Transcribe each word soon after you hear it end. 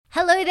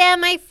Hello there,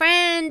 my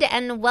friend,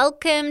 and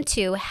welcome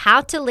to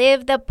How to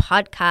Live the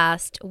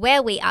podcast,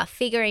 where we are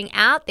figuring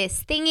out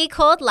this thingy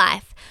called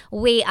life.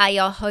 We are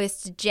your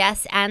hosts,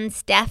 Jess and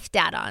Steph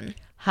Dadon.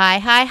 Hi.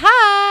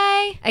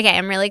 Okay,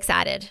 I'm really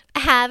excited. I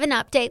have an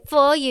update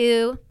for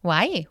you.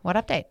 Why? What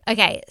update?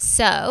 Okay,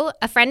 so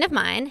a friend of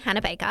mine,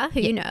 Hannah Baker, who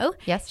you know,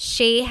 Yes.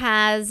 she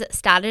has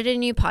started a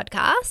new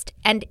podcast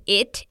and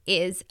it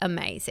is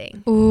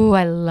amazing. Ooh,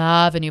 I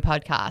love a new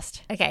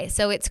podcast. Okay,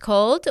 so it's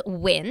called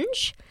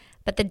Whinge.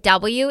 But the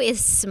W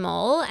is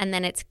small and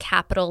then it's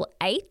capital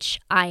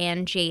Hinge,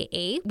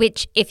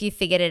 which if you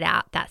figured it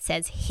out, that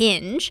says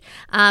hinge.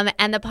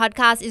 And the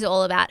podcast is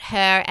all about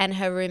her and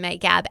her roommate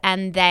Gab,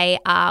 and they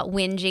are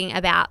whinging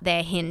about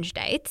their hinge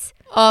dates.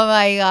 Oh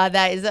my God,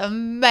 that is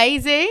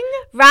amazing.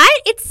 Right?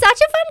 It's such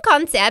a fun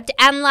concept,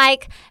 and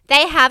like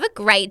they have a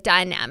great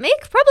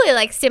dynamic, probably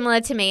like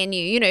similar to me and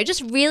you know,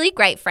 just really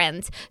great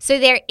friends. So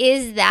there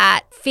is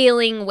that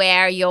feeling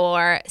where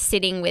you're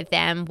sitting with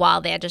them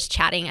while they're just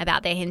chatting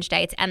about their hinge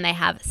dates, and they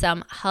have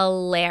some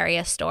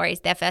hilarious stories.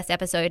 Their first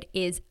episode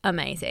is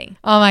amazing.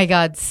 Oh my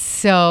God,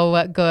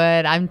 so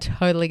good. I'm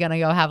totally going to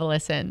go have a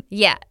listen.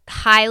 Yeah,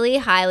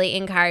 highly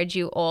encourage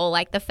you all.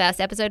 Like the first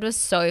episode was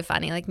so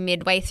funny. Like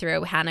midway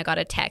through, Hannah got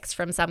a text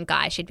from some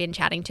guy she'd been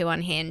chatting to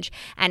on Hinge,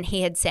 and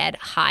he had said,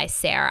 "Hi,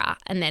 Sarah,"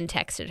 and then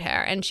texted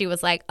her, and she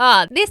was like,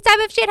 "Oh, this type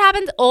of shit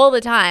happens all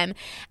the time."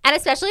 And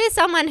especially as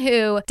someone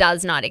who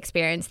does not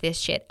experience this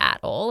shit at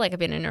all, like I've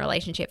been in a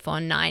relationship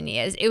for 9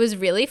 years, it was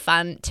really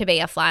fun to be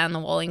a fly on the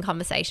wall in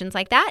conversations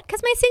like that,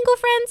 because my single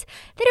friends,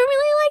 they don't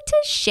really like to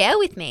share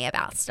with me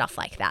about stuff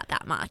like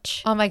that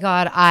much. Oh my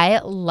God,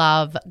 I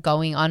love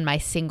going on my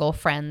single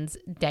friends'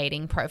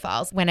 dating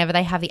profiles. Whenever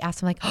they have the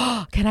apps, I'm like,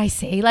 oh, can I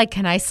see? Like,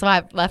 can I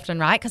swipe left and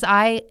right? Because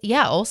I,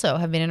 also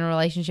have been in a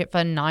relationship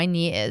for 9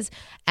 years,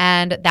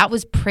 and that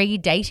was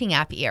pre-dating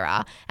app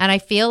era. And I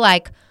feel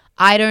like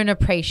I don't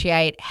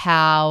appreciate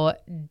how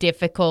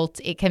difficult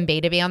it can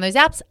be to be on those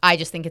apps. I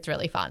just think it's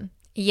really fun.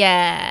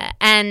 Yeah,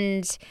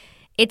 and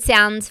it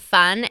sounds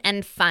fun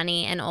and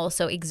funny and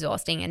also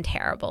exhausting and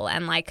terrible,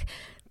 and like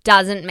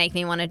doesn't make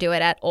me want to do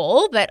it at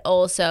all, but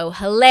also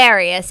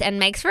hilarious and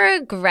makes for a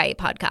great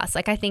podcast.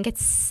 Like I think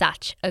it's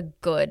such a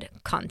good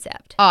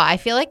concept. Oh, I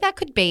feel like that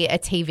could be a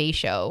TV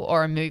show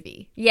or a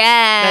movie.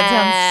 Yeah.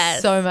 That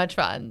sounds so much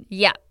fun.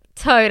 Yeah,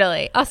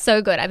 totally. Oh,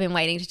 so good. I've been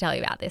waiting to tell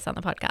you about this on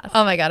the podcast.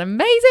 Oh my God,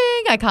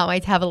 amazing. I can't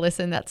wait to have a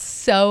listen. That's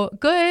so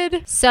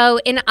good. So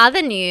in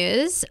other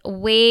news,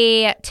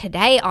 we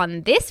today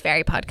on this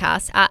very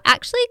podcast are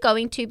actually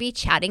going to be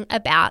chatting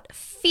about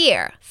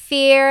fear.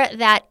 Fear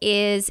that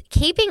is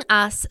keeping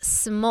us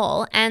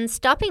small and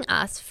stopping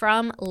us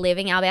from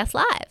living our best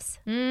lives.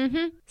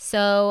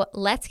 So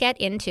let's get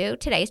into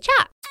today's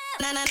chat.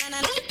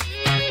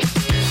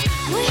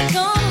 We're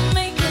gonna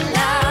make it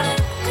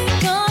louder. We're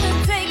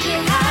gonna take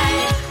it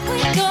higher.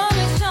 We're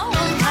gonna show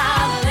 'em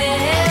how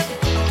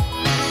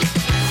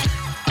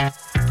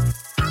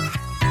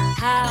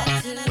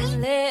to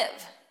live.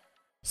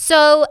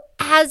 So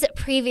as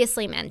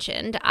previously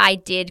mentioned, I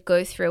did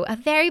go through a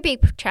very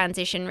big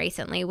transition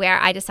recently where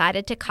I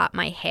decided to cut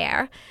my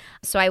hair.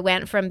 So I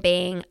went from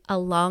being a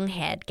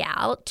long-haired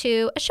gal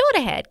to a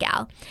shorter-haired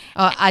gal.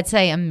 Oh, I'd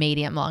say a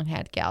medium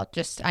long-haired gal.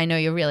 Just, I know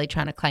you're really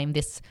trying to claim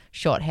this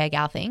short hair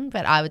gal thing,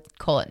 but I would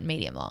call it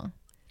medium long.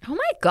 Oh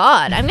my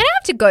God, I'm going to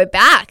have to go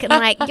back and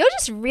like, you're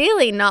just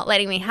really not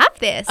letting me have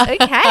this.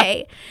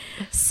 Okay.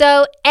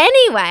 So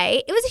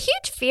anyway, it was a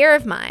huge fear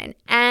of mine.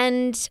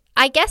 And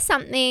I guess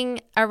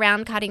something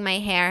around cutting my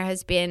hair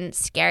has been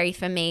scary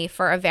for me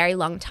for a very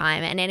long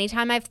time. And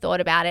anytime I've thought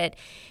about it,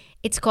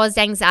 it's caused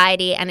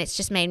anxiety, and it's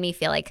just made me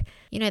feel like,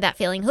 you know, that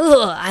feeling,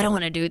 I don't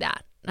want to do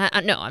that.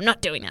 No, I'm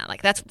not doing that.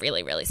 Like that's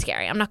really, really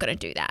scary. I'm not going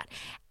to do that.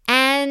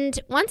 And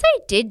once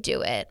I did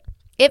do it,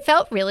 it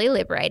felt really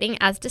liberating,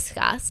 as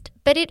discussed,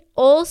 but it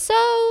also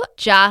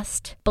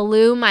just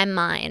blew my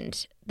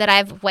mind that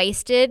I've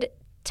wasted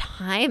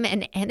time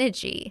and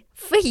energy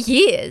for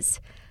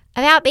years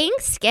about being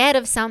scared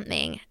of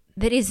something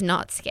that is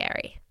not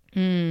scary.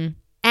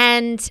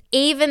 And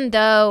even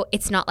though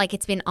it's not like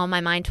it's been on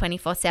my mind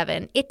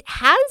 24/7, it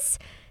has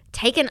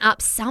taken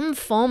up some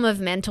form of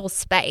mental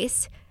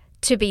space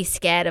to be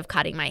scared of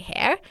cutting my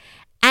hair.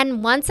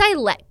 And once I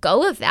let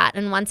go of that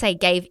and once I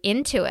gave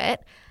into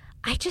it,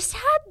 I just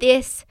had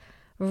this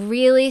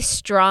really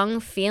strong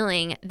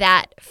feeling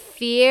that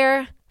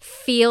fear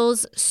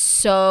feels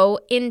so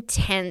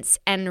intense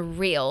and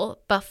real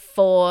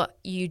before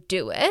you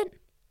do it,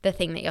 the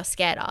thing that you're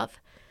scared of.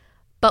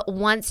 But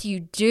once you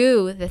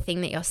do the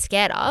thing that you're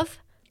scared of,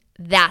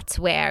 that's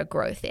where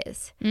growth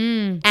is.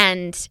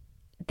 And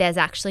there's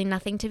actually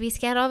nothing to be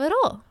scared of at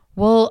all.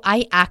 Well,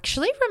 I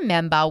actually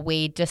remember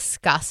we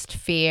discussed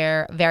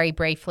fear very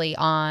briefly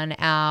on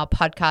our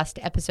podcast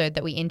episode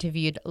that we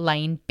interviewed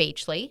Lane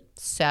Beachley,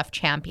 surf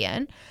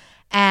champion.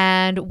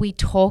 And we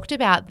talked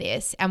about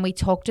this, and we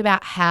talked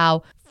about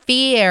how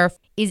fear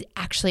is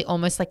actually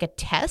almost like a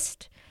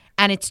test.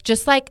 And it's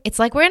just like, it's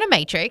like we're in a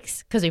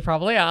matrix, because we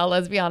probably are,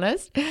 let's be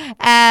honest.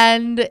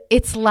 And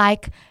it's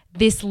like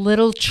this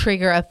little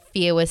trigger of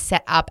fear was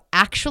set up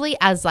actually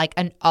as like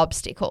an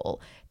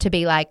obstacle to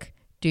be like,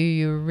 do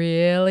you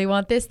really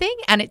want this thing?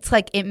 And it's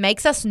like, it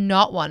makes us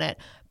not want it.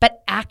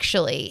 But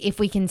actually, if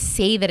we can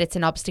see that it's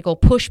an obstacle,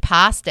 push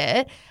past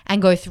it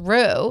and go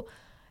through,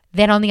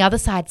 then on the other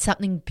side,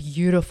 something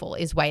beautiful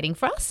is waiting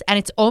for us. And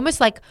it's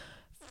almost like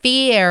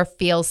fear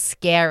feels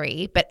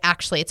scary, but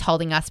actually it's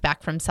holding us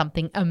back from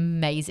something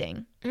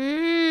amazing.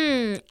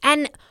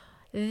 And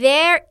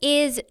there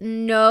is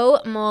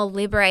no more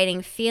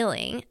liberating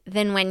feeling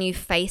than when you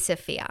face a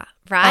fear,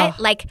 right?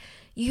 Oh. Like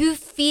you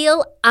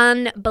feel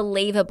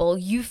unbelievable.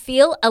 You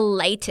feel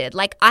elated.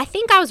 Like I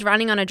think I was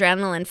running on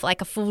adrenaline for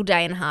like a full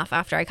day and a half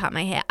after I cut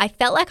my hair. I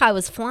felt like I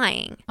was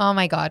flying. Oh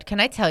my God. Can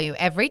I tell you,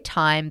 every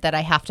time that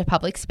I have to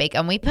public speak,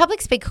 and we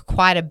public speak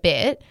quite a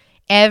bit,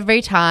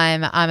 every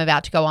time I'm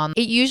about to go on,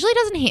 it usually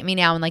doesn't hit me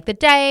now in like the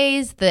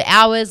days, the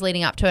hours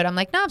leading up to it. I'm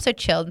like, no, I'm so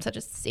chilled. I'm such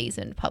a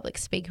seasoned public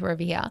speaker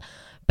over here.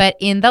 But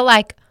in the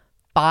like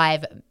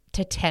 5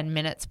 to 10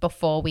 minutes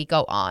before we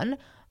go on,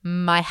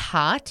 my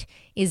heart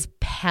is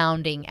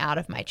pounding out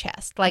of my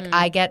chest. Like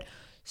I get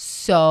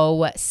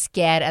so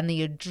scared and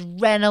the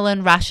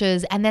adrenaline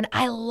rushes. And then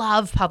I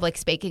love public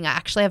speaking. I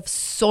actually have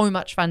so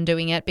much fun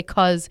doing it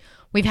because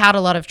we've had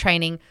a lot of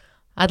training.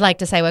 I'd like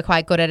to say we're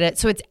quite good at it.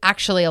 So it's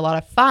actually a lot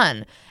of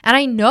fun. And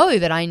I know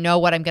that I know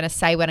what I'm going to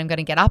say when I'm going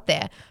to get up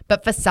there.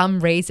 But for some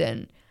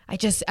reason, I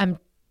just am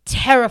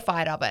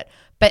terrified of it.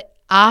 But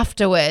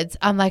afterwards,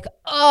 I'm like,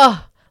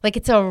 oh, like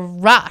it's a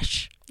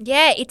rush.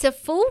 Yeah, it's a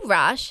full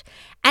rush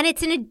and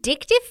it's an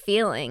addictive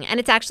feeling. And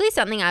it's actually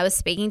something I was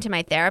speaking to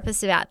my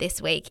therapist about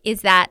this week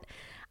is that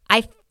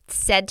I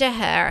said to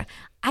her,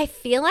 I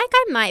feel like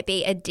I might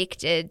be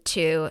addicted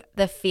to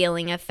the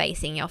feeling of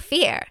facing your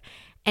fear.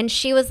 And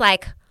she was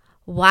like,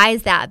 why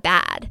is that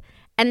bad?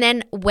 And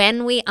then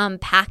when we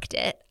unpacked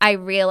it, I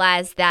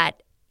realized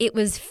that it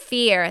was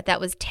fear that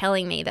was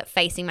telling me that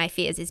facing my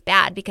fears is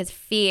bad because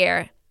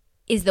fear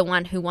is the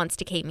one who wants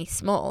to keep me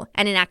small.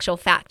 And in actual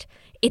fact,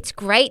 it's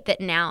great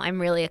that now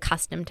I'm really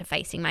accustomed to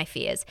facing my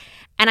fears.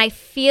 And I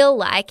feel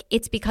like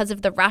it's because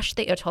of the rush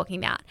that you're talking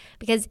about,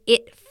 because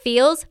it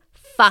feels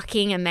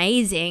fucking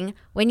amazing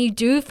when you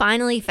do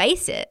finally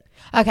face it.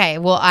 Okay,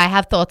 well, I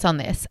have thoughts on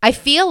this. I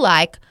feel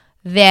like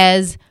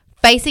there's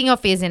facing your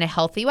fears in a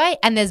healthy way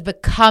and there's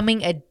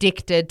becoming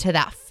addicted to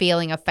that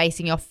feeling of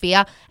facing your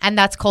fear, and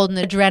that's called an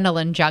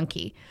adrenaline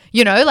junkie.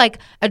 You know, like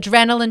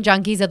adrenaline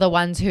junkies are the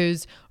ones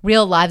whose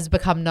real lives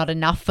become not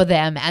enough for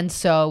them, and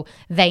so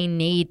they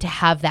need to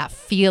have that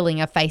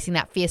feeling of facing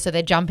that fear, so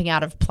they're jumping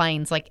out of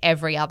planes like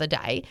every other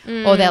day,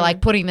 or they're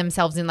like putting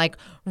themselves in like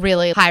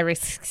really high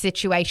risk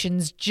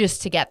situations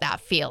just to get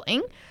that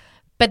feeling.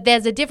 But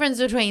there's a difference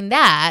between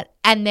that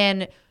and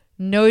then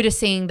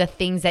noticing the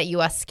things that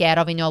you are scared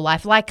of in your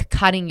life, like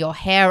cutting your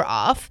hair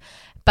off.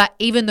 But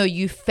even though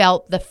you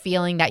felt the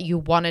feeling that you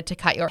wanted to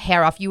cut your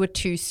hair off, you were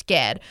too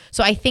scared.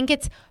 So I think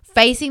it's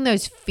facing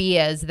those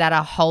fears that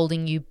are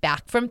holding you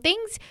back from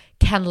things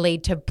can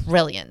lead to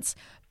brilliance.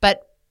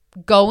 But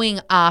going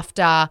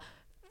after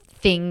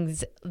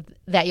things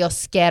that you're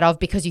scared of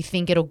because you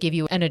think it'll give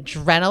you an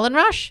adrenaline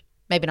rush,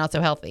 maybe not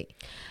so healthy.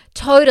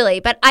 Totally.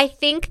 But I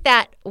think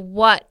that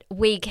what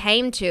we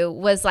came to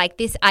was like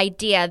this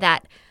idea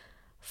that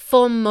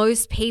for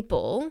most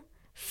people,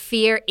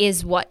 fear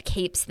is what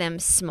keeps them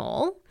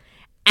small.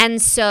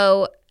 And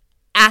so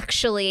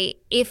actually,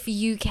 if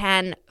you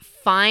can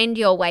find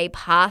your way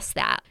past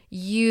that,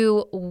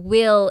 you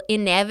will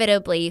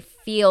inevitably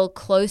feel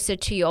closer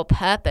to your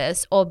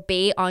purpose or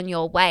be on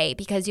your way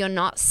because you're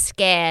not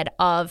scared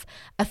of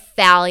a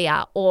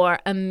failure or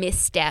a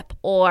misstep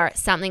or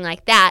something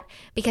like that,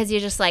 because you're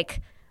just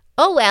like,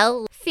 oh,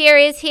 well, fear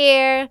is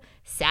here,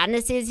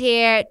 sadness is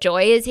here,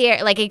 joy is here.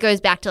 Like it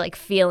goes back to like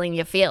feeling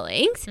your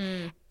feelings.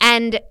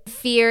 And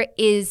fear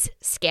is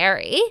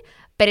scary,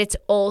 but it's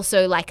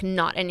also like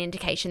not an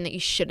indication that you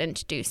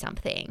shouldn't do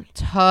something.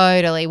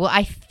 Totally. Well,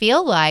 I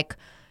feel like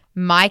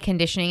my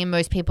conditioning and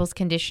most people's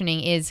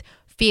conditioning is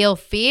feel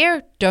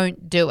fear,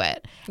 don't do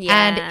it.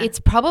 Yeah. And it's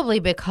probably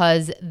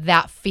because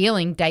that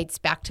feeling dates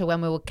back to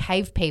when we were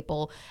cave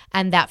people,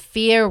 and that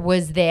fear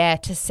was there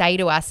to say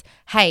to us,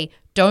 hey,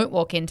 don't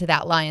walk into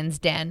that lion's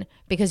den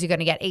because you're going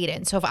to get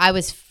eaten. So if I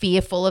was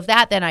fearful of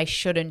that, then I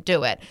shouldn't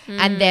do it.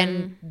 And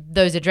then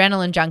those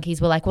adrenaline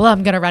junkies were like, well,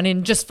 I'm going to run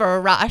in just for a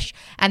rush.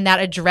 And that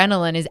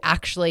adrenaline is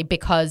actually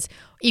because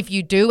if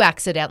you do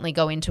accidentally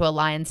go into a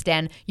lion's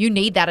den, you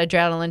need that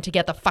adrenaline to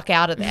get the fuck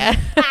out of there.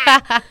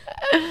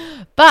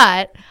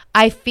 But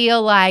I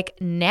feel like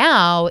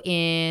now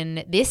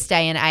in this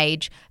day and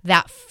age,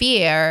 that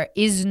fear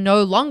is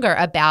no longer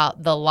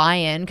about the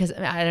lion, because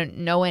I don't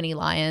know any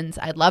lions.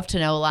 I'd love to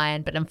know a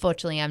lion, but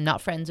unfortunately I'm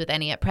not friends with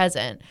any at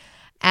present.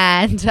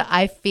 And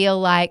I feel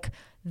like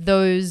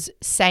those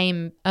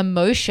same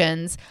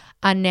emotions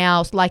are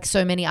now, like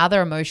so many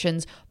other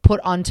emotions, put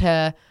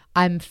onto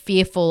I'm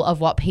fearful of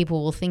what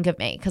people will think of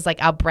me, because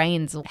like our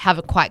brains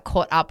haven't quite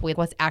caught up with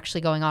what's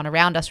actually going on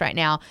around us right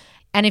now.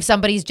 And if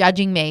somebody's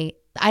judging me,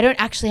 I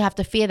don't actually have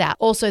to fear that.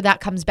 Also,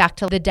 that comes back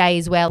to the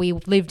days where we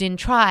lived in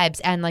tribes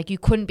and like you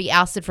couldn't be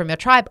ousted from your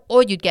tribe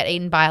or you'd get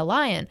eaten by a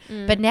lion.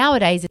 But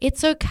nowadays,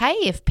 it's okay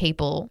if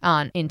people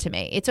aren't into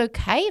me. It's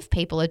okay if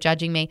people are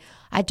judging me.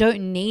 I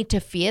don't need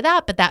to fear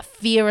that, but that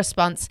fear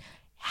response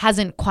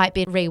hasn't quite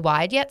been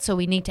rewired yet. So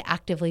we need to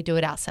actively do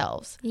it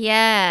ourselves.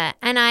 Yeah.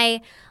 And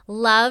I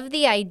love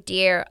the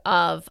idea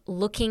of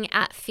looking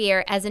at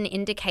fear as an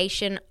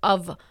indication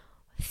of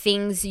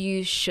things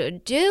you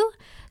should do.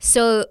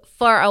 So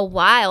for a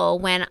while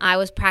when I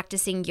was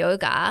practicing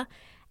yoga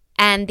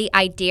and the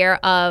idea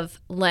of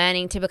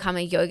learning to become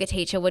a yoga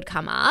teacher would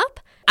come up,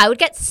 I would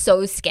get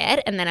so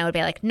scared and then I would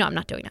be like, no, I'm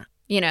not doing that,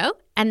 you know?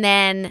 And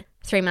then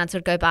 3 months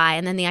would go by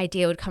and then the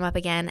idea would come up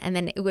again and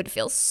then it would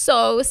feel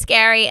so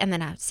scary and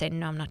then I would say,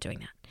 no, I'm not doing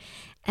that.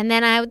 And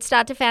then I would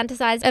start to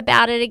fantasize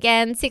about it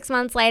again 6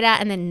 months later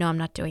and then, no, I'm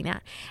not doing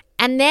that.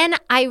 And then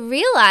I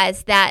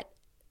realized that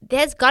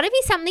there's got to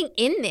be something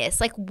in this.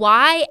 Like,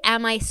 why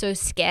am I so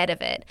scared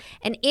of it?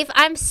 And if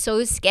I'm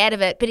so scared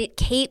of it, but it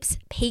keeps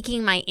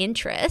piquing my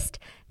interest,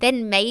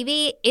 then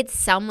maybe it's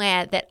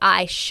somewhere that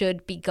I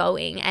should be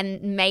going.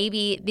 And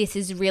maybe this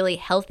is really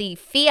healthy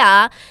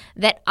fear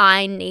that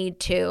I need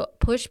to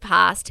push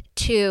past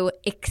to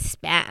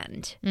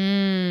expand.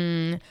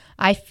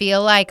 I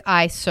feel like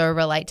I so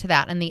relate to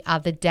that. And the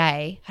other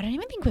day, I don't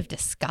even think we've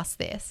discussed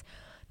this.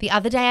 The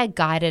other day I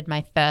guided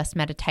my first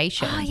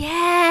meditation. Oh,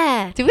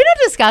 yeah. Did we not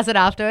discuss it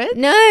afterwards?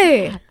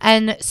 No.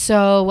 And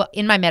so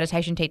in my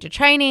meditation teacher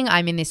training,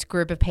 I'm in this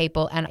group of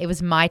people and it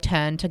was my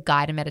turn to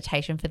guide a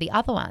meditation for the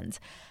other ones.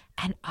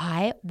 And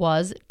I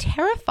was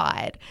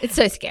terrified. It's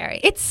so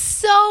scary. It's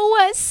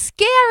so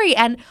scary.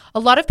 And a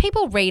lot of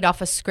people read off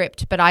a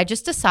script, but I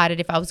just decided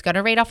if I was going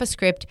to read off a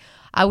script,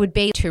 I would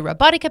be too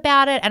robotic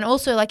about it. And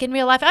also, like in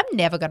real life, I'm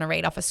never going to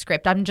read off a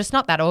script. I'm just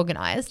not that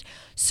organized.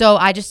 So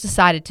I just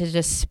decided to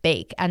just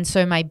speak. And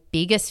so my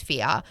biggest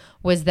fear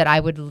was that I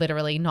would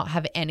literally not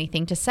have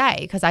anything to say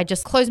because I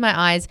just close my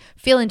eyes,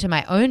 feel into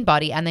my own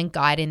body, and then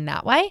guide in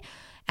that way.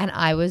 And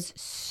I was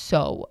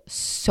so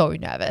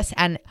nervous.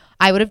 And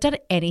I would have done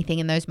anything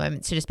in those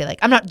moments to just be like,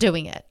 I'm not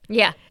doing it.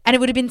 Yeah. And it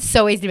would have been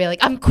so easy to be like,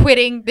 I'm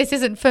quitting. This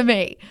isn't for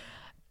me.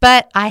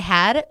 But I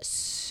had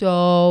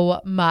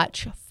so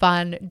much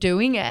fun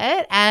doing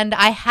it. And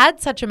I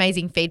had such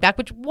amazing feedback,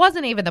 which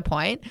wasn't even the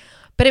point.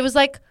 But it was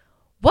like,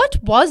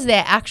 what was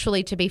there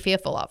actually to be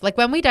fearful of? Like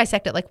when we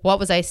dissect it, like what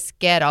was I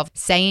scared of?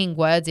 Saying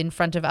words in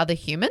front of other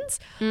humans?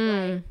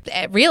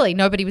 Really,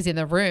 nobody was in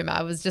the room.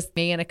 I was just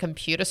me and a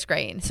computer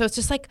screen. So it's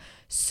just like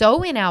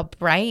so in our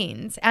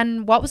brains.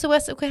 And what was the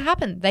worst that could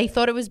happen? They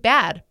thought it was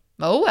bad.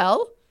 Oh,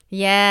 well.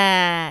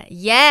 Yeah,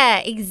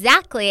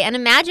 exactly. And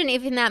imagine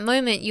if in that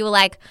moment you were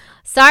like,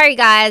 sorry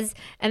guys,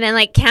 and then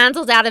like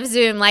canceled out of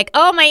Zoom, like,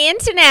 oh, my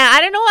internet,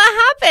 I don't know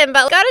what happened,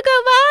 but gotta go,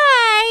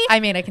 bye. I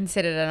mean, I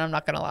considered it, I'm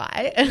not going to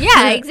lie.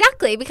 Yeah,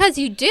 exactly, because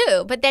you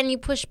do, but then you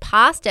push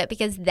past it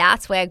because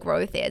that's where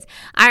growth is.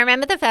 I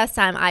remember the first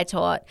time I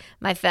taught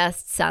my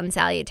first sun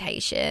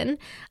salutation,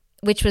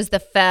 which was the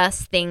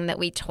first thing that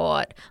we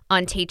taught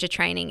on teacher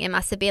training. It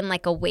must have been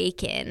like a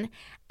week in.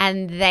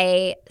 And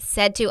they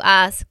said to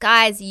us,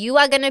 guys, you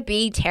are going to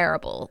be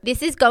terrible.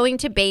 This is going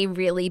to be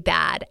really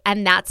bad.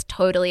 And that's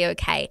totally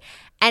okay.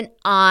 And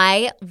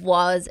I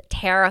was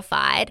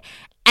terrified.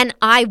 And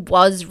I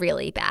was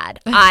really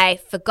bad. I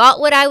forgot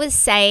what I was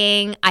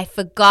saying. I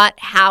forgot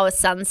how a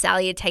sun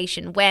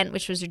salutation went,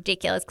 which was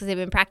ridiculous because I've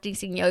been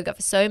practicing yoga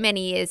for so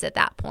many years at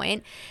that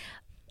point.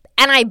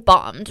 And I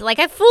bombed. Like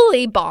I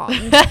fully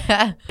bombed.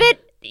 But,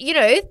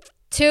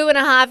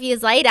 2.5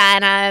 years later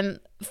and I'm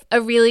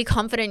a really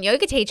confident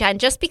yoga teacher. And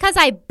just because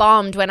I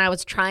bombed when I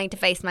was trying to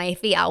face my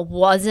fear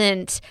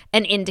wasn't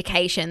an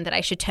indication that I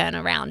should turn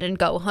around and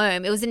go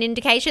home. It was an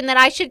indication that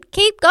I should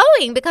keep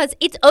going because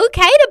it's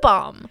okay to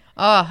bomb.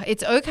 Oh,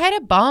 it's okay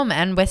to bomb.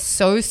 And we're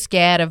so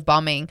scared of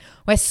bombing.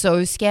 We're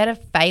so scared of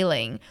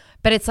failing.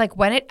 But it's like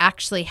when it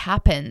actually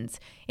happens,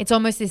 it's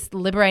almost this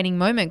liberating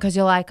moment because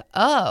you're like,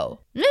 oh,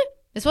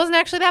 this wasn't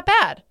actually that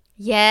bad.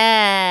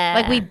 Yeah.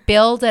 Like we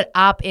build it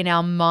up in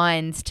our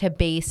minds to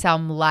be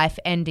some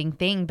life-ending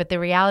thing. But the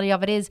reality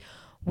of it is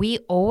we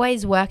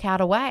always work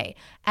out a way.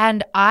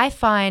 And I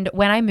find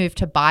when I moved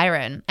to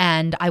Byron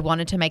and I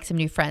wanted to make some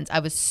new friends, I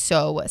was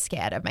so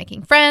scared of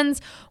making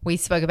friends. We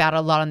spoke about it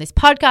a lot on this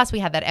podcast. We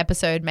had that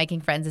episode,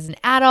 Making Friends as an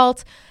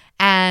Adult.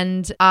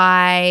 And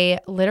I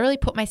literally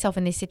put myself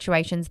in these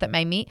situations that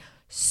made me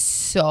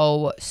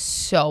so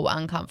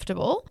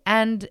uncomfortable.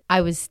 And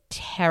I was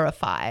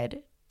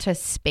terrified to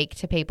speak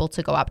to people,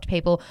 to go up to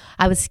people.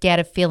 I was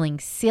scared of feeling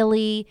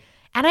silly.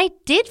 And I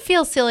did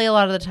feel silly a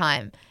lot of the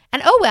time.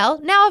 And oh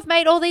well, now I've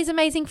made all these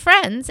amazing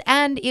friends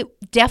and it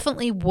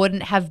definitely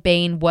wouldn't have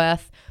been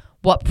worth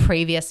what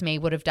previous me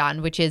would have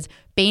done, which is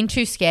been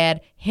too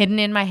scared, hidden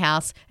in my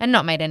house and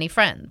not made any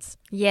friends.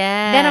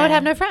 Yeah. Then I would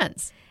have no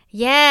friends.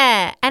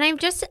 Yeah. And I'm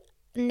just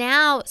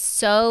now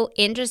so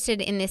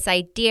interested in this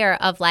idea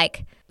of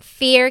like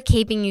fear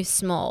keeping you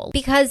small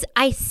because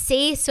I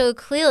see so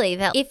clearly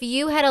that if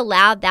you had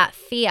allowed that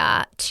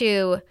fear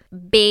to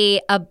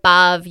be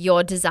above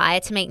your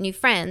desire to make new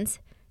friends,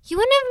 you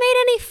wouldn't have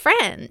made any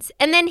friends.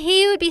 And then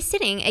here you would be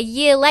sitting a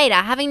year later,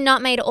 having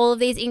not made all of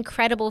these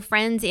incredible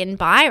friends in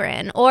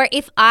Byron. Or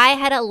if I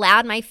had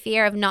allowed my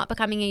fear of not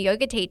becoming a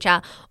yoga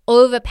teacher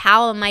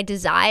overpower my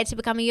desire to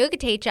become a yoga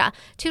teacher,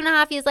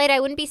 2.5 years later, I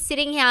wouldn't be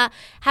sitting here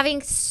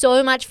having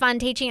so much fun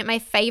teaching at my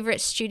favorite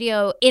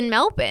studio in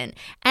Melbourne.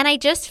 And I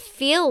just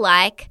feel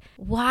like,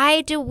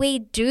 why do we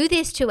do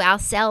this to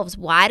ourselves?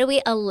 Why do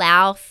we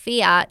allow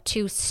fear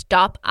to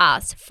stop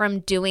us from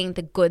doing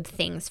the good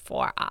things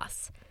for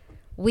us?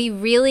 We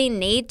really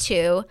need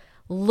to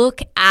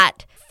look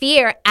at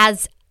fear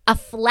as a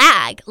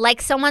flag,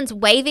 like someone's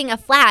waving a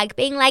flag,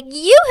 being like,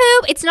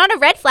 yoo-hoo. It's not a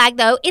red flag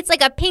though. It's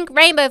like a pink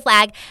rainbow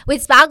flag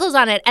with sparkles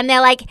on it. And they're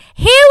like,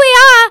 here we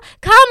are.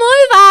 Come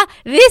over.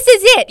 This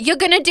is it. You're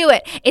going to do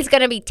it. It's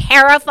going to be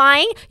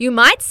terrifying. You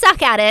might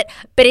suck at it,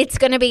 but it's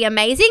going to be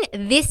amazing.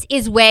 This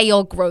is where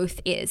your growth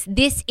is.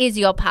 This is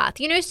your path.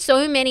 You know,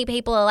 so many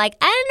people are like,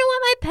 I don't know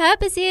what my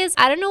purpose is.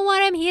 I don't know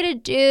what I'm here to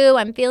do.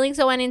 I'm feeling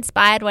so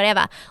uninspired,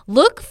 whatever.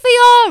 Look for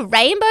your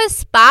rainbow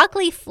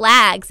sparkly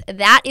flags.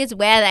 That is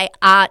where they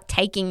are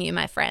taking you,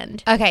 my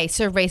friend. Okay,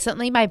 so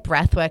recently my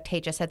breathwork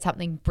teacher said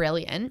something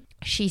brilliant.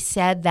 She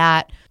said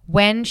that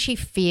when she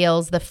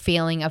feels the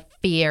feeling of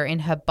fear in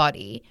her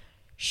body,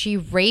 she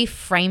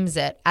reframes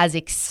it as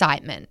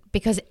excitement,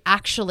 because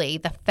actually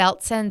the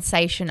felt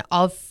sensation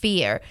of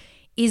fear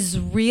is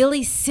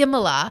really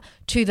similar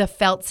to the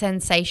felt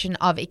sensation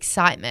of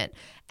excitement.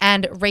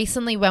 And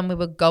recently when we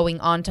were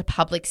going on to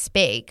public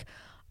speak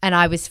and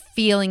I was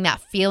feeling that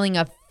feeling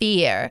of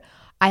fear,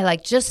 I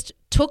just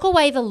took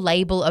away the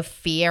label of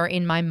fear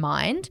in my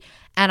mind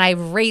and I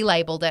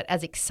relabeled it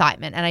as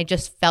excitement, and I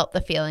just felt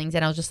the feelings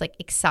and I was just like,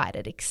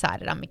 excited,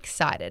 I'm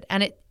excited.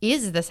 And it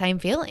is the same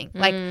feeling.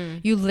 Like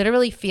you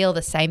literally feel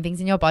the same things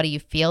in your body. You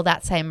feel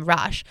that same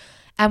rush.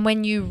 And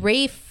when you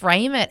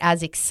reframe it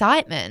as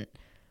excitement,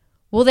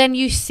 well, then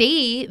you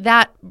see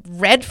that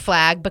red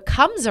flag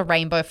becomes a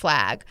rainbow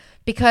flag,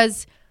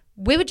 because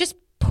we were just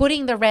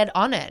putting the red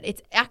on it.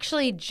 It's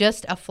actually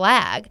just a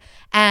flag.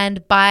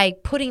 And by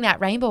putting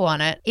that rainbow on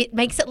it, it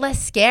makes it less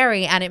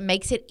scary and it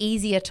makes it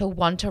easier to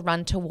want to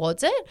run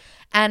towards it.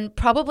 And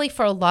probably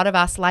for a lot of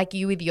us, like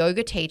you with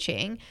yoga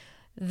teaching,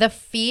 the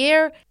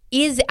fear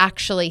is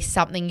actually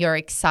something you're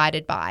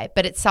excited by,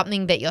 but it's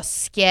something that you're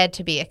scared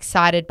to be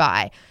excited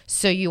by.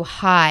 So you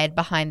hide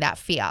behind that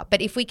fear.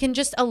 But if we can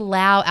just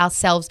allow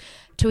ourselves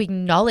to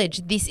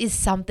acknowledge this is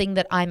something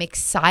that I'm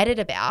excited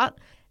about,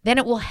 then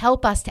it will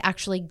help us to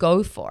actually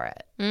go for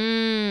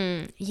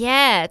it.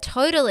 Yeah,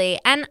 totally.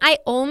 And I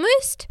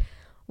almost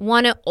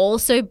want to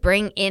also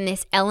bring in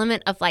this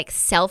element of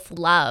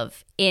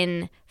self-love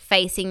in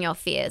facing your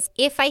fears.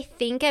 If I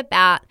think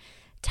about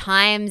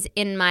times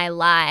in my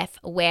life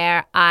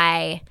where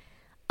I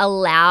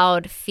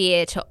allowed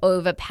fear to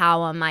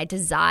overpower my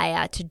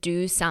desire to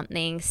do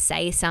something,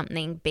 say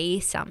something, be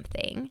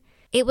something,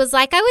 it was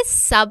like I was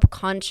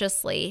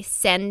subconsciously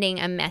sending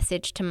a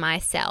message to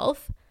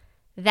myself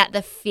that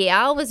the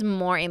fear was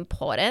more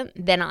important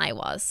than I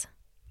was,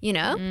 you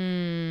know?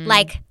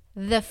 Like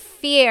the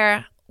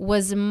fear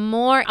was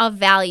more of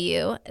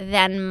value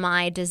than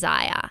my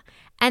desire.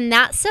 And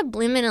that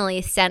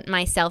subliminally sent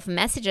myself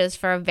messages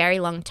for a very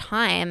long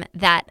time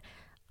that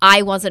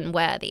I wasn't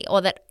worthy,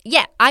 or that,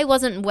 I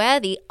wasn't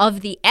worthy of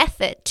the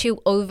effort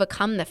to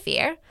overcome the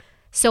fear.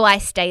 So I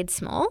stayed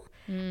small.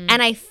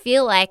 And I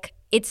feel like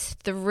it's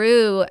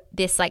through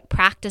this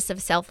practice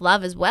of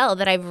self-love as well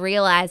that I've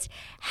realized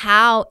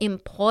how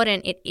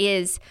important it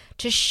is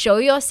to show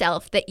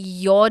yourself that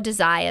your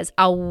desires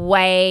are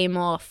way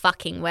more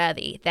fucking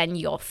worthy than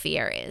your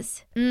fear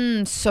is.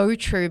 So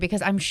true,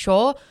 because I'm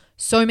sure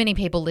so many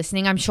people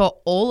listening, I'm sure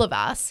all of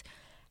us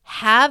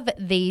have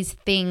these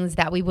things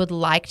that we would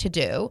like to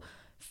do.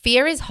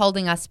 Fear is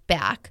holding us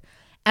back.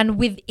 And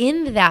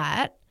within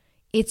that,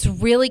 it's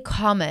really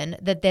common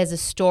that there's a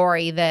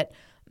story that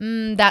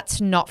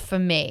that's not for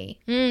me.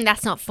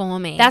 That's not for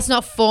me. That's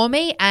not for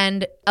me.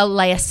 And a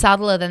layer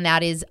subtler than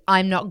that is,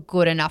 I'm not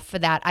good enough for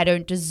that. I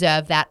don't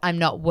deserve that. I'm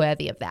not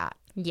worthy of that.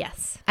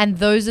 Yes. And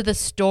those are the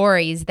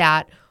stories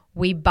that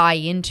we buy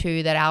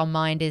into, that our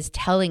mind is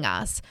telling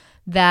us,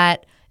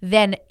 that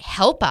then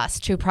help us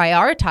to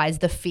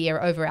prioritize the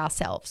fear over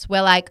ourselves.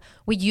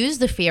 We use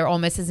the fear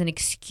almost as an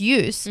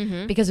excuse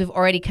because we've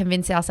already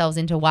convinced ourselves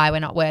into why we're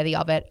not worthy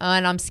of it.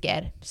 And I'm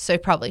scared, so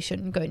probably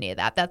shouldn't go near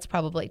that. That's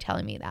probably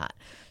telling me that.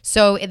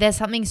 So there's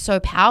something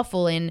so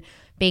powerful in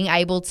being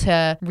able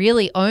to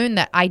really own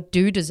that I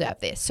do deserve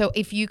this. So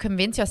if you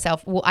convince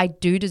yourself, well, I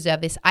do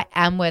deserve this, I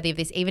am worthy of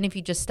this, even if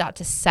you just start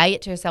to say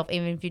it to yourself,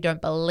 even if you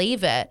don't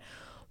believe it,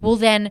 well,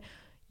 then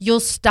you'll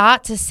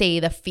start to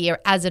see the fear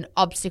as an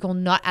obstacle,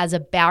 not as a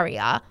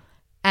barrier,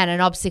 and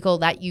an obstacle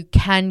that you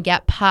can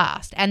get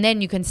past. And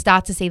then you can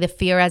start to see the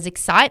fear as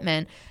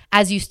excitement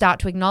as you start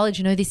to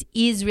acknowledge, this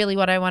is really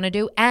what I want to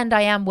do and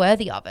I am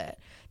worthy of it.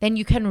 Then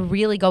you can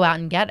really go out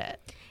and get it.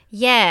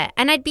 Yeah,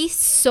 and I'd be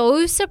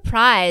so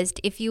surprised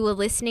if you were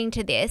listening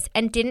to this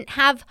and didn't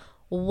have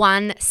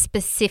one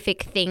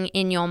specific thing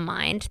in your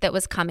mind that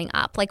was coming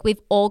up. Like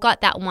we've all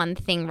got that one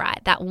thing, right?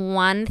 That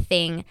one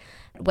thing,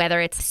 whether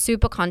it's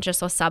super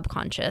conscious or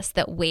subconscious,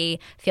 that we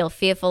feel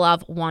fearful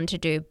of, want to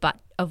do, but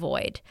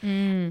avoid.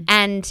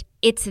 And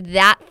it's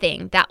that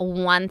thing, that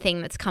one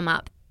thing that's come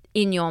up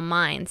in your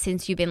mind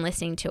since you've been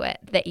listening to it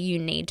that you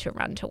need to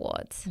run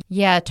towards.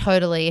 Yeah,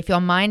 totally. If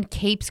your mind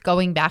keeps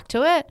going back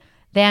to it,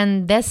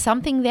 then there's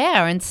something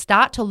there, and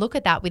start to look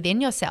at that within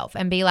yourself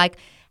and be like,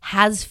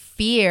 has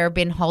fear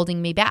been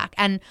holding me back?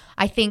 And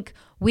I think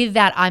with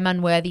that I'm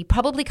unworthy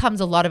probably comes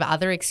a lot of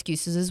other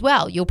excuses as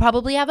well. You'll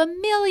probably have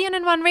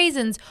 1,000,001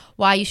 reasons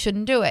why you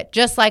shouldn't do it.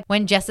 Just like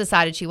when Jess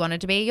decided she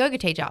wanted to be a yoga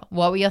teacher.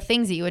 What were your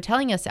things that you were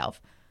telling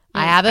yourself?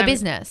 I have a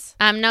business.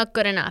 I'm not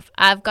good enough.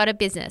 I've got a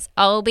business.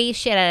 I'll be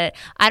shit at it.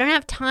 I don't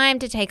have time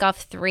to take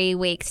off 3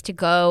 weeks to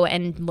go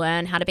and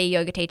learn how to be a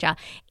yoga teacher.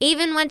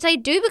 Even once I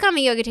do become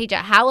a yoga teacher,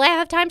 how will I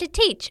have time to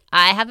teach?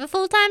 I have a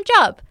full-time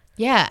job.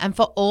 Yeah, and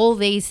for all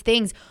these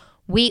things,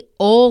 we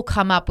all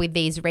come up with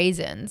these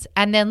reasons.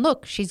 And then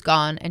look, she's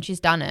gone and she's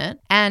done it.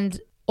 And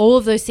all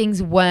of those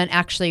things weren't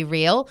actually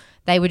real.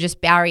 They were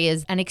just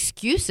barriers and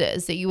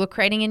excuses that you were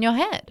creating in your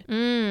head.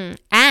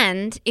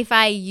 And if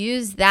I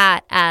use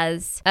that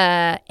as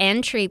an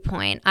entry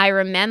point, I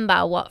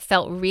remember what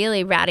felt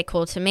really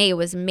radical to me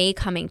was me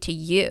coming to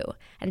you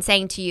and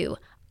saying to you,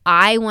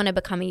 I want to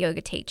become a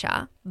yoga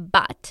teacher,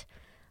 but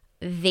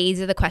these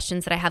are the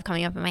questions that I have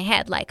coming up in my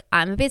head. Like,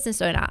 I'm a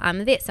business owner,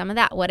 I'm this, I'm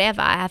that, whatever.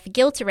 I have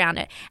guilt around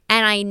it.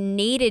 And I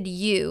needed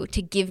you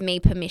to give me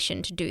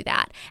permission to do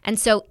that. And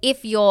so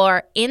if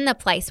you're in the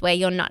place where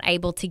you're not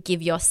able to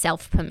give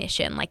yourself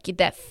permission, like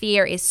that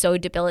fear is so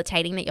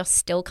debilitating that you're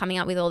still coming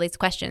up with all these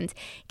questions,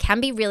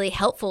 can be really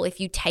helpful if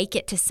you take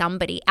it to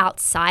somebody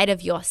outside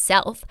of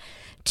yourself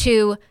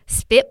to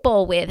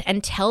spitball with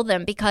and tell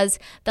them, because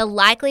the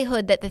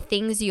likelihood that the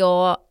things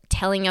you're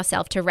telling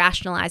yourself to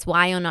rationalize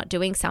why you're not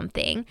doing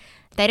something,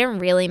 they don't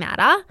really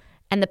matter.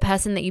 And the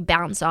person that you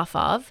bounce off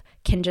of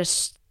can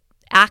just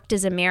act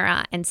as a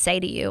mirror and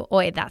say to you,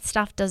 oi, that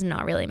stuff does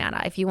not really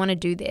matter. If you want to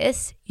do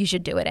this, you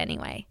should do it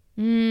anyway.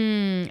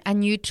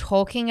 And you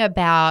talking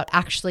about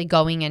actually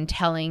going and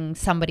telling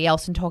somebody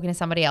else and talking to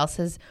somebody else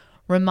has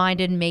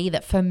reminded me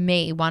that for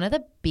me, one of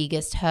the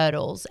biggest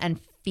hurdles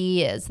and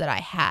fears that I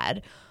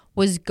had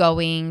was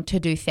going to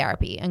do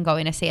therapy and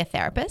going to see a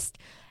therapist.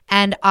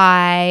 And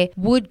I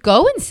would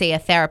go and see a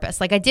therapist.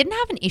 Like, I didn't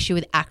have an issue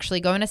with actually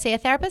going to see a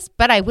therapist,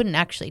 but I wouldn't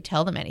actually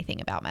tell them anything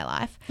about my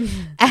life.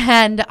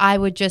 And I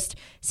would just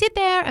sit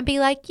there and be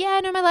like, yeah,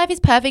 no, my life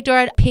is perfect. Or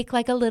I'd pick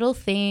like a little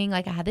thing.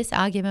 Like, I had this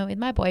argument with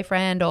my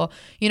boyfriend, or,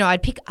 you know,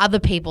 I'd pick other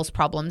people's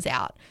problems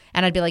out.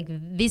 And I'd be like,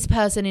 this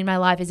person in my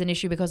life is an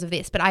issue because of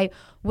this. But I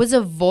was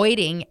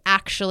avoiding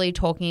actually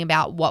talking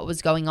about what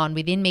was going on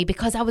within me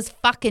because I was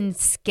fucking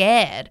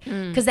scared.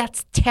 Because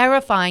that's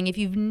terrifying. If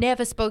you've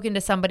never spoken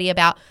to somebody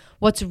about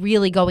what's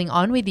really going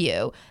on with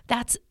you,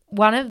 that's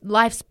one of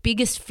life's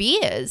biggest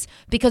fears,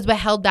 because we're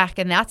held back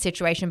in that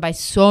situation by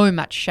so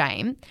much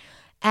shame.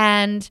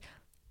 And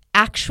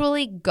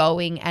actually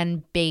going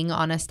and being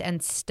honest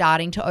and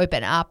starting to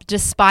open up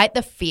despite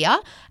the fear.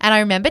 And I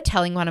remember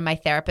telling one of my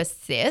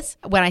therapists this,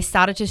 when I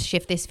started to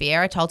shift this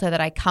fear, I told her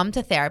that I come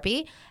to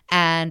therapy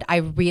and I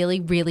really,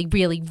 really,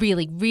 really,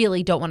 really,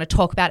 really don't want to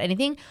talk about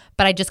anything,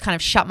 but I just kind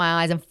of shut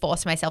my eyes and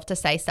force myself to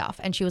say stuff.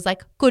 And she was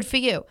like, good for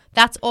you.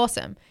 That's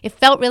awesome. It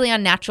felt really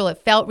unnatural. It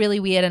felt really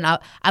weird. And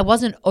I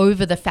wasn't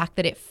over the fact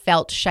that it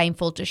felt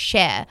shameful to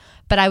share,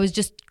 but I was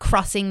just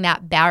crossing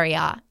that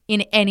barrier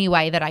in any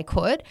way that I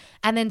could.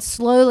 And then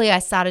slowly I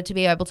started to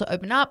be able to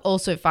open up.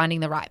 Also finding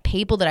the right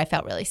people that I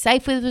felt really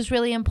safe with was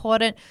really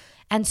important,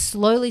 and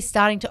slowly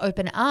starting to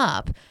open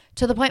up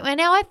to the point where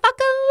now I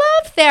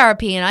fucking love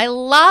therapy and I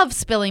love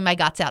spilling my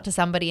guts out to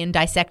somebody and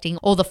dissecting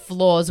all the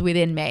flaws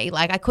within me.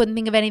 Like, I couldn't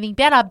think of anything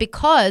better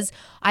because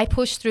I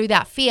pushed through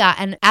that fear,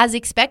 and as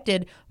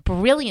expected,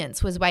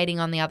 brilliance was waiting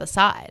on the other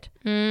side.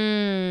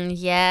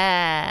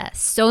 Yeah.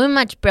 So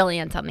much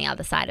brilliance on the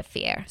other side of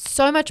fear.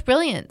 So much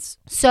brilliance.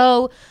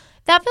 So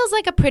that feels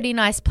like a pretty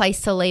nice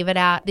place to leave it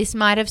at. This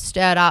might have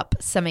stirred up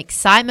some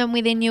excitement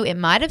within you. It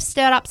might have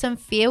stirred up some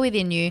fear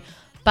within you.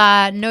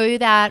 But know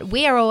that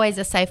we are always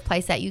a safe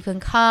place that you can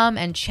come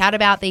and chat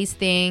about these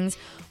things.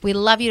 We'd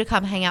love you to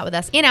come hang out with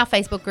us in our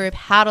Facebook group,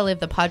 How to Live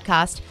the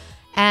Podcast,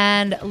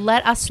 and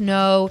let us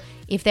know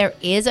if there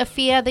is a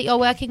fear that you're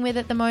working with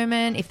at the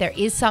moment, if there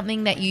is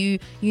something that you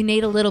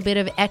need a little bit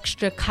of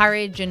extra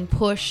courage and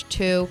push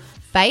to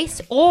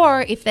face,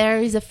 or if there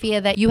is a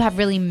fear that you have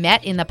really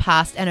met in the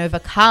past and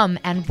overcome,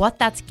 and what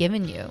that's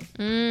given you.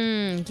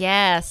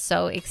 Yeah,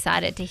 so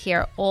excited to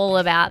hear all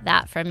about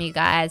that from you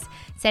guys.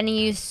 Sending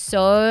you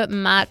so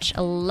much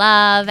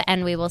love,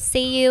 and we will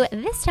see you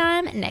this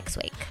time next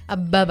week.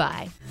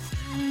 Bye-bye.